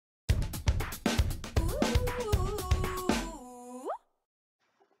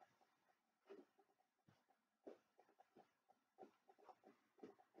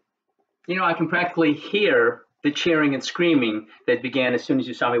I can practically hear the cheering and screaming that began as soon as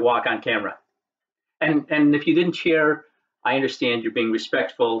you saw me walk on camera. And if you didn't cheer, I understand you're being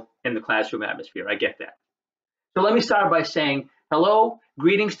respectful in the classroom atmosphere. I get that. So let me start by saying hello,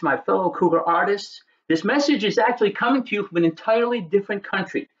 greetings to my fellow Cougar artists. This message is actually coming to you from an entirely different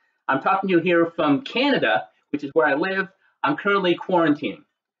country. I'm talking to you here from Canada, which is where I live. I'm currently quarantining.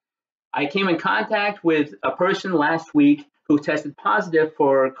 I came in contact with a person last week who tested positive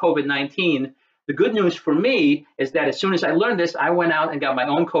for COVID-19. The good news for me is that as soon as I learned this, I went out and got my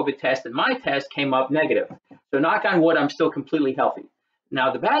own COVID test, and my test came up negative. So knock on wood, I'm still completely healthy.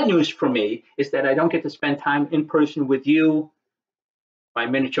 Now, the bad news for me is that I don't get to spend time in person with you, my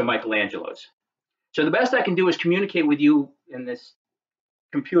miniature Michelangelos. So the best I can do is communicate with you in this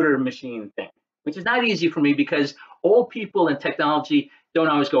computer machine thing, which is not easy for me because old people and technology don't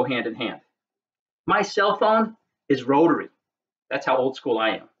always go hand in hand. My cell phone is rotary. That's how old school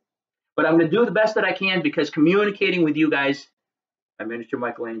I am. But I'm going to do the best that I can because communicating with you guys, my miniature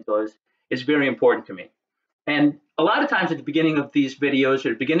Michelangelos, is very important to me. And a lot of times at the beginning of these videos or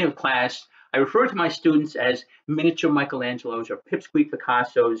the beginning of class, I refer to my students as miniature Michelangelos or pipsqueak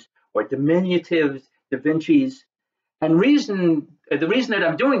Picassos or diminutives, Da Vinci's. And the reason that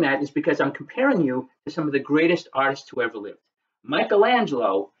I'm doing that is because I'm comparing you to some of the greatest artists who ever lived.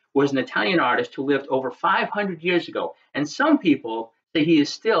 Michelangelo was an Italian artist who lived over 500 years ago, and some people say he is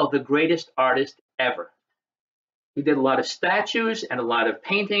still the greatest artist ever. He did a lot of statues and a lot of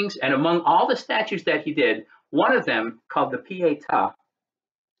paintings, and among all the statues that he did, one of them, called the Pietà,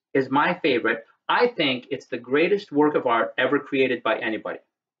 is my favorite. I think it's the greatest work of art ever created by anybody.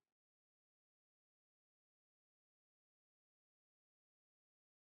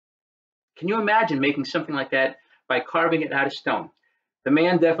 Can you imagine making something like that by carving it out of stone? The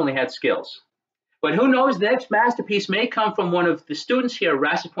man definitely had skills. But who knows, the next masterpiece may come from one of the students here at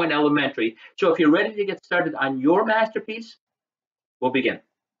Rouses Point Elementary. So if you're ready to get started on your masterpiece, we'll begin.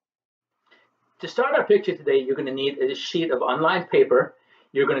 To start our picture today, you're going to need a sheet of unlined paper.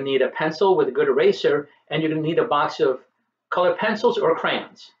 You're going to need a pencil with a good eraser, and you're going to need a box of colored pencils or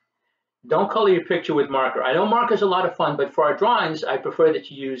crayons. Don't color your picture with marker. I know marker's a lot of fun, but for our drawings, I prefer that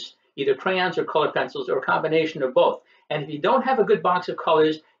you use either crayons or colored pencils or a combination of both. And if you don't have a good box of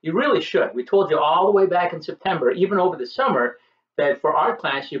colors, you really should. We told you all the way back in September, even over the summer, that for art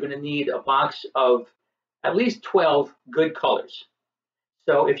class, you're going to need a box of at least 12 good colors.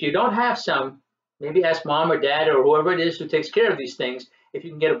 So if you don't have some, maybe ask mom or dad or whoever it is who takes care of these things if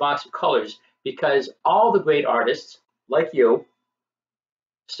you can get a box of colors, because all the great artists, like you,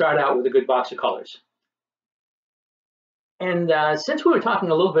 start out with a good box of colors. And since we were talking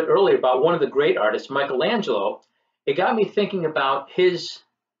a little bit earlier about one of the great artists, Michelangelo, it got me thinking about his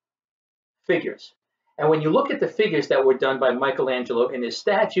figures. And when you look at the figures that were done by Michelangelo in his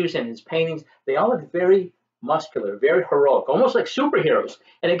statues and his paintings, they all look very muscular, very heroic, almost like superheroes.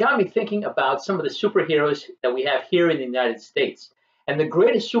 And it got me thinking about some of the superheroes that we have here in the United States. And the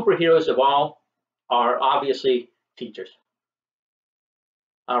greatest superheroes of all are obviously teachers.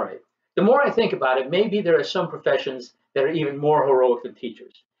 All right. The more I think about it, maybe there are some professions that are even more heroic than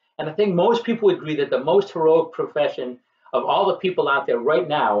teachers. And I think most people would agree that the most heroic profession of all the people out there right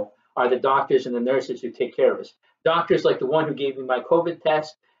now are the doctors and the nurses who take care of us. Doctors like the one who gave me my COVID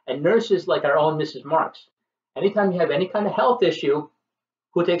test, and nurses like our own Mrs. Marks. Anytime you have any kind of health issue,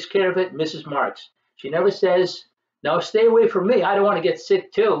 who takes care of it? Mrs. Marks. She never says, no, stay away from me. I don't want to get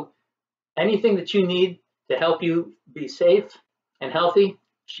sick too. Anything that you need to help you be safe and healthy,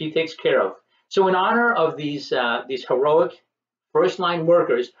 she takes care of. So in honor of these heroic first-line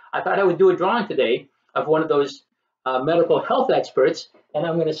workers, I thought I would do a drawing today of one of those medical health experts. And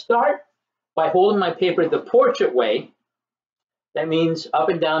I'm going to start by holding my paper the portrait way. That means up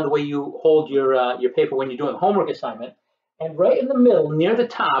and down the way you hold your paper when you're doing a homework assignment. And right in the middle, near the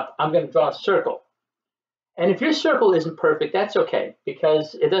top, I'm going to draw a circle. And if your circle isn't perfect, that's okay,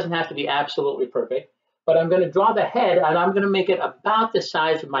 because it doesn't have to be absolutely perfect. But I'm going to draw the head, and I'm going to make it about the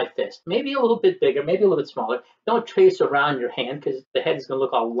size of my fist. Maybe a little bit bigger, maybe a little bit smaller. Don't trace around your hand, because the head is going to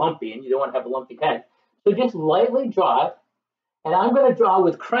look all lumpy, and you don't want to have a lumpy head. So just lightly draw it. And I'm going to draw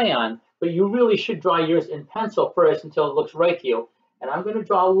with crayon, but you really should draw yours in pencil first until it looks right to you. And I'm going to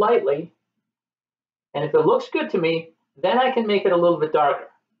draw lightly. And if it looks good to me, then I can make it a little bit darker.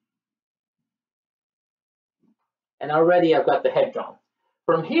 And already I've got the head drawn.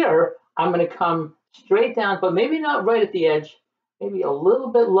 From here, I'm going to come straight down, but maybe not right at the edge, maybe a little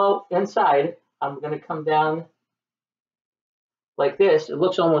bit low inside. I'm going to come down like this. It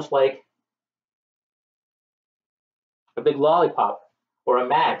looks almost like a big lollipop or a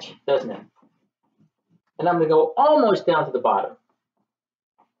match, doesn't it? And I'm going to go almost down to the bottom.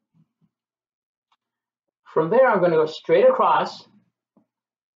 From there, I'm going to go straight across,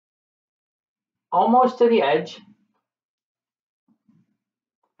 almost to the edge,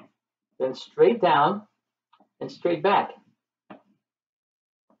 then straight down and straight back.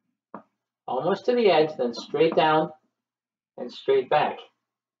 Almost to the edge, then straight down and straight back.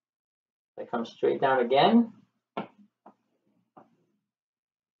 I come straight down again.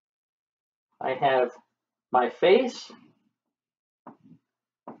 I have my face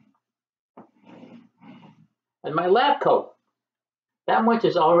and my lab coat. That much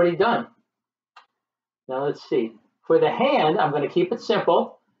is already done. Now let's see. For the hand, I'm going to keep it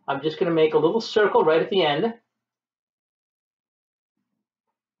simple. I'm just going to make a little circle right at the end.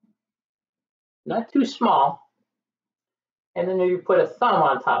 Not too small. And then maybe put a thumb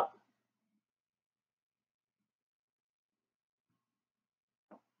on top.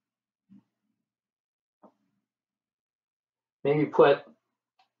 Maybe put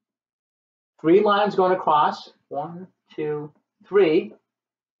 3 lines going across. 1, 2, 3.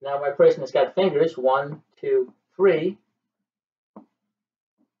 Now my person has got fingers. 1, 2, 3.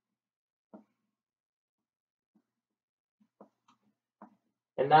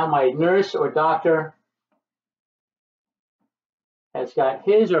 And now my nurse or doctor has got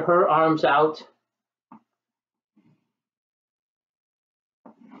his or her arms out.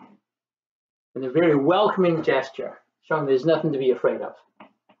 In a very welcoming gesture, showing there's nothing to be afraid of.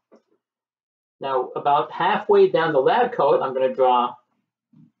 Now, about halfway down the lab coat, I'm going to draw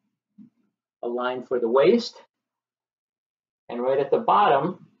a line for the waist. And right at the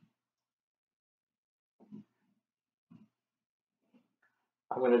bottom,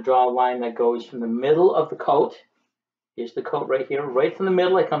 I'm going to draw a line that goes from the middle of the coat. Here's the coat right here. Right from the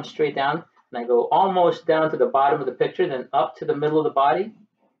middle, I come straight down. And I go almost down to the bottom of the picture, then up to the middle of the body.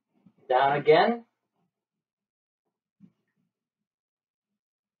 Down again.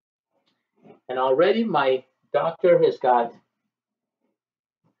 And already my doctor has got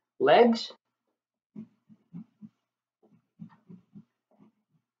legs.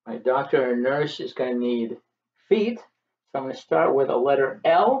 My doctor or nurse is going to need feet. So I'm going to start with a letter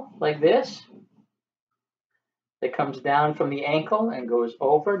L like this. That comes down from the ankle and goes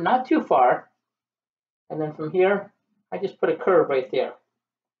over, not too far. And then from here, I just put a curve right there.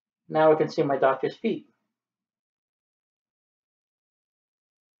 Now I can see my doctor's feet.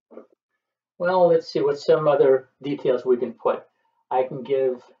 Well, let's see what some other details we can put. I can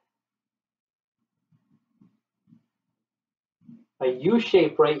give a U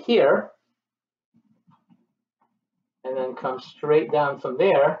shape right here, and then come straight down from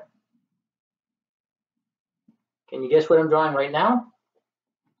there. Can you guess what I'm drawing right now?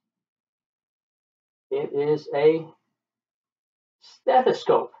 It is a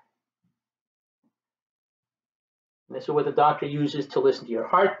stethoscope. And this is what the doctor uses to listen to your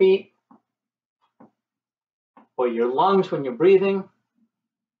heartbeat or your lungs when you're breathing.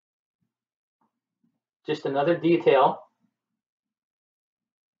 Just another detail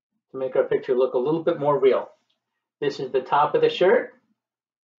to make our picture look a little bit more real. This is the top of the shirt.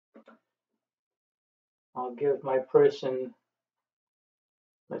 I'll give my person,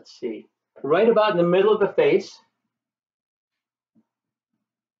 let's see, right about in the middle of the face.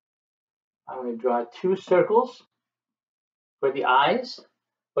 I'm going to draw 2 circles for the eyes,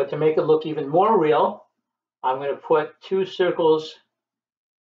 but to make it look even more real, I'm going to put 2 circles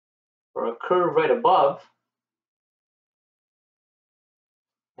for a curve right above.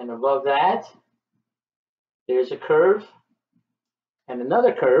 And above that, there's a curve and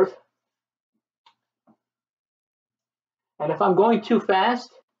another curve. And if I'm going too fast,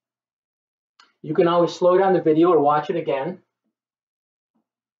 you can always slow down the video or watch it again.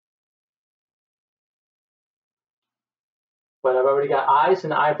 But I've already got eyes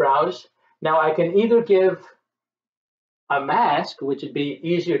and eyebrows. Now I can either give a mask, which would be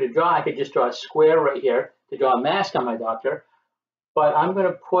easier to draw. I could just draw a square right here to draw a mask on my doctor. But I'm going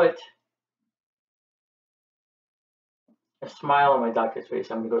to put a smile on my doctor's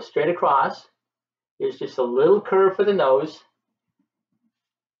face. I'm going to go straight across. Here's just a little curve for the nose.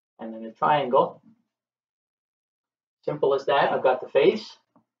 And then a triangle. Simple as that. I've got the face.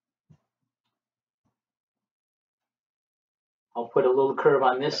 I'll put a little curve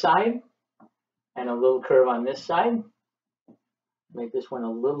on this side and a little curve on this side. Make this one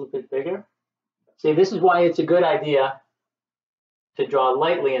a little bit bigger. See, this is why it's a good idea to draw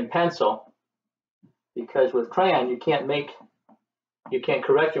lightly in pencil, because with crayon you can't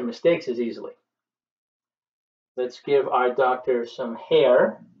correct your mistakes as easily. Let's give our doctor some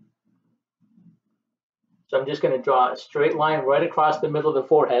hair. So I'm just going to draw a straight line right across the middle of the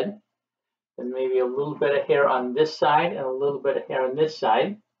forehead. And maybe a little bit of hair on this side and a little bit of hair on this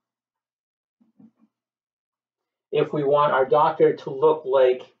side. If we want our doctor to look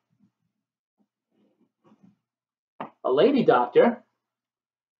like a lady doctor,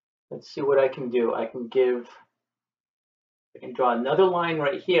 let's see what I can do. I can draw another line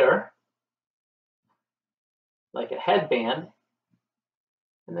right here, like a headband,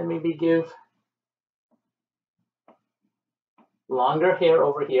 and then maybe give longer hair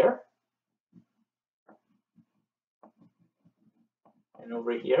over here and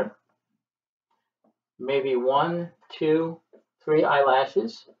over here. Maybe 1, 2, 3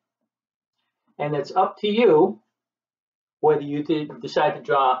 eyelashes. And it's up to you whether you decide to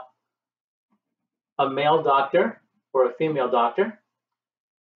draw a male doctor or a female doctor.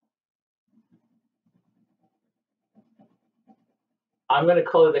 I'm going to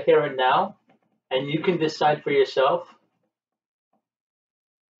color the hair in now, and you can decide for yourself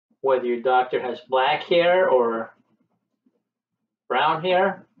whether your doctor has black hair or brown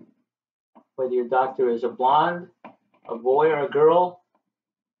hair, whether your doctor is a blonde, a boy, or a girl.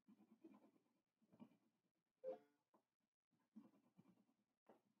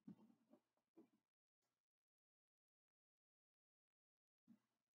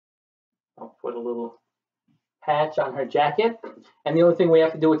 I'll put a little patch on her jacket. And the only thing we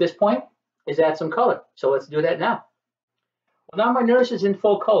have to do at this point is add some color. So let's do that now. Well, now my nurse is in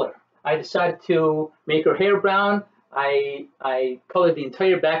full color. I decided to make her hair brown. I colored the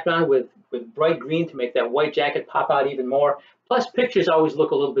entire background with bright green to make that white jacket pop out even more. Plus, pictures always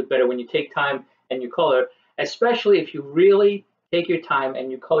look a little bit better when you take time and you color, especially if you really take your time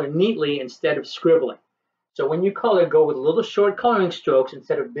and you color neatly instead of scribbling. So when you color, go with little short coloring strokes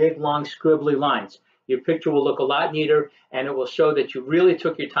instead of big, long, scribbly lines. Your picture will look a lot neater, and it will show that you really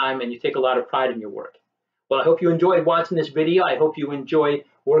took your time and you take a lot of pride in your work. Well, I hope you enjoyed watching this video. I hope you enjoyed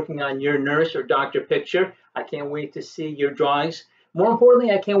working on your nurse or doctor picture. I can't wait to see your drawings. More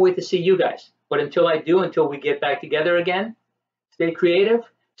importantly, I can't wait to see you guys. But until I do, until we get back together again, stay creative,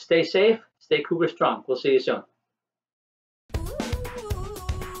 stay safe, stay Cougar strong. We'll see you soon.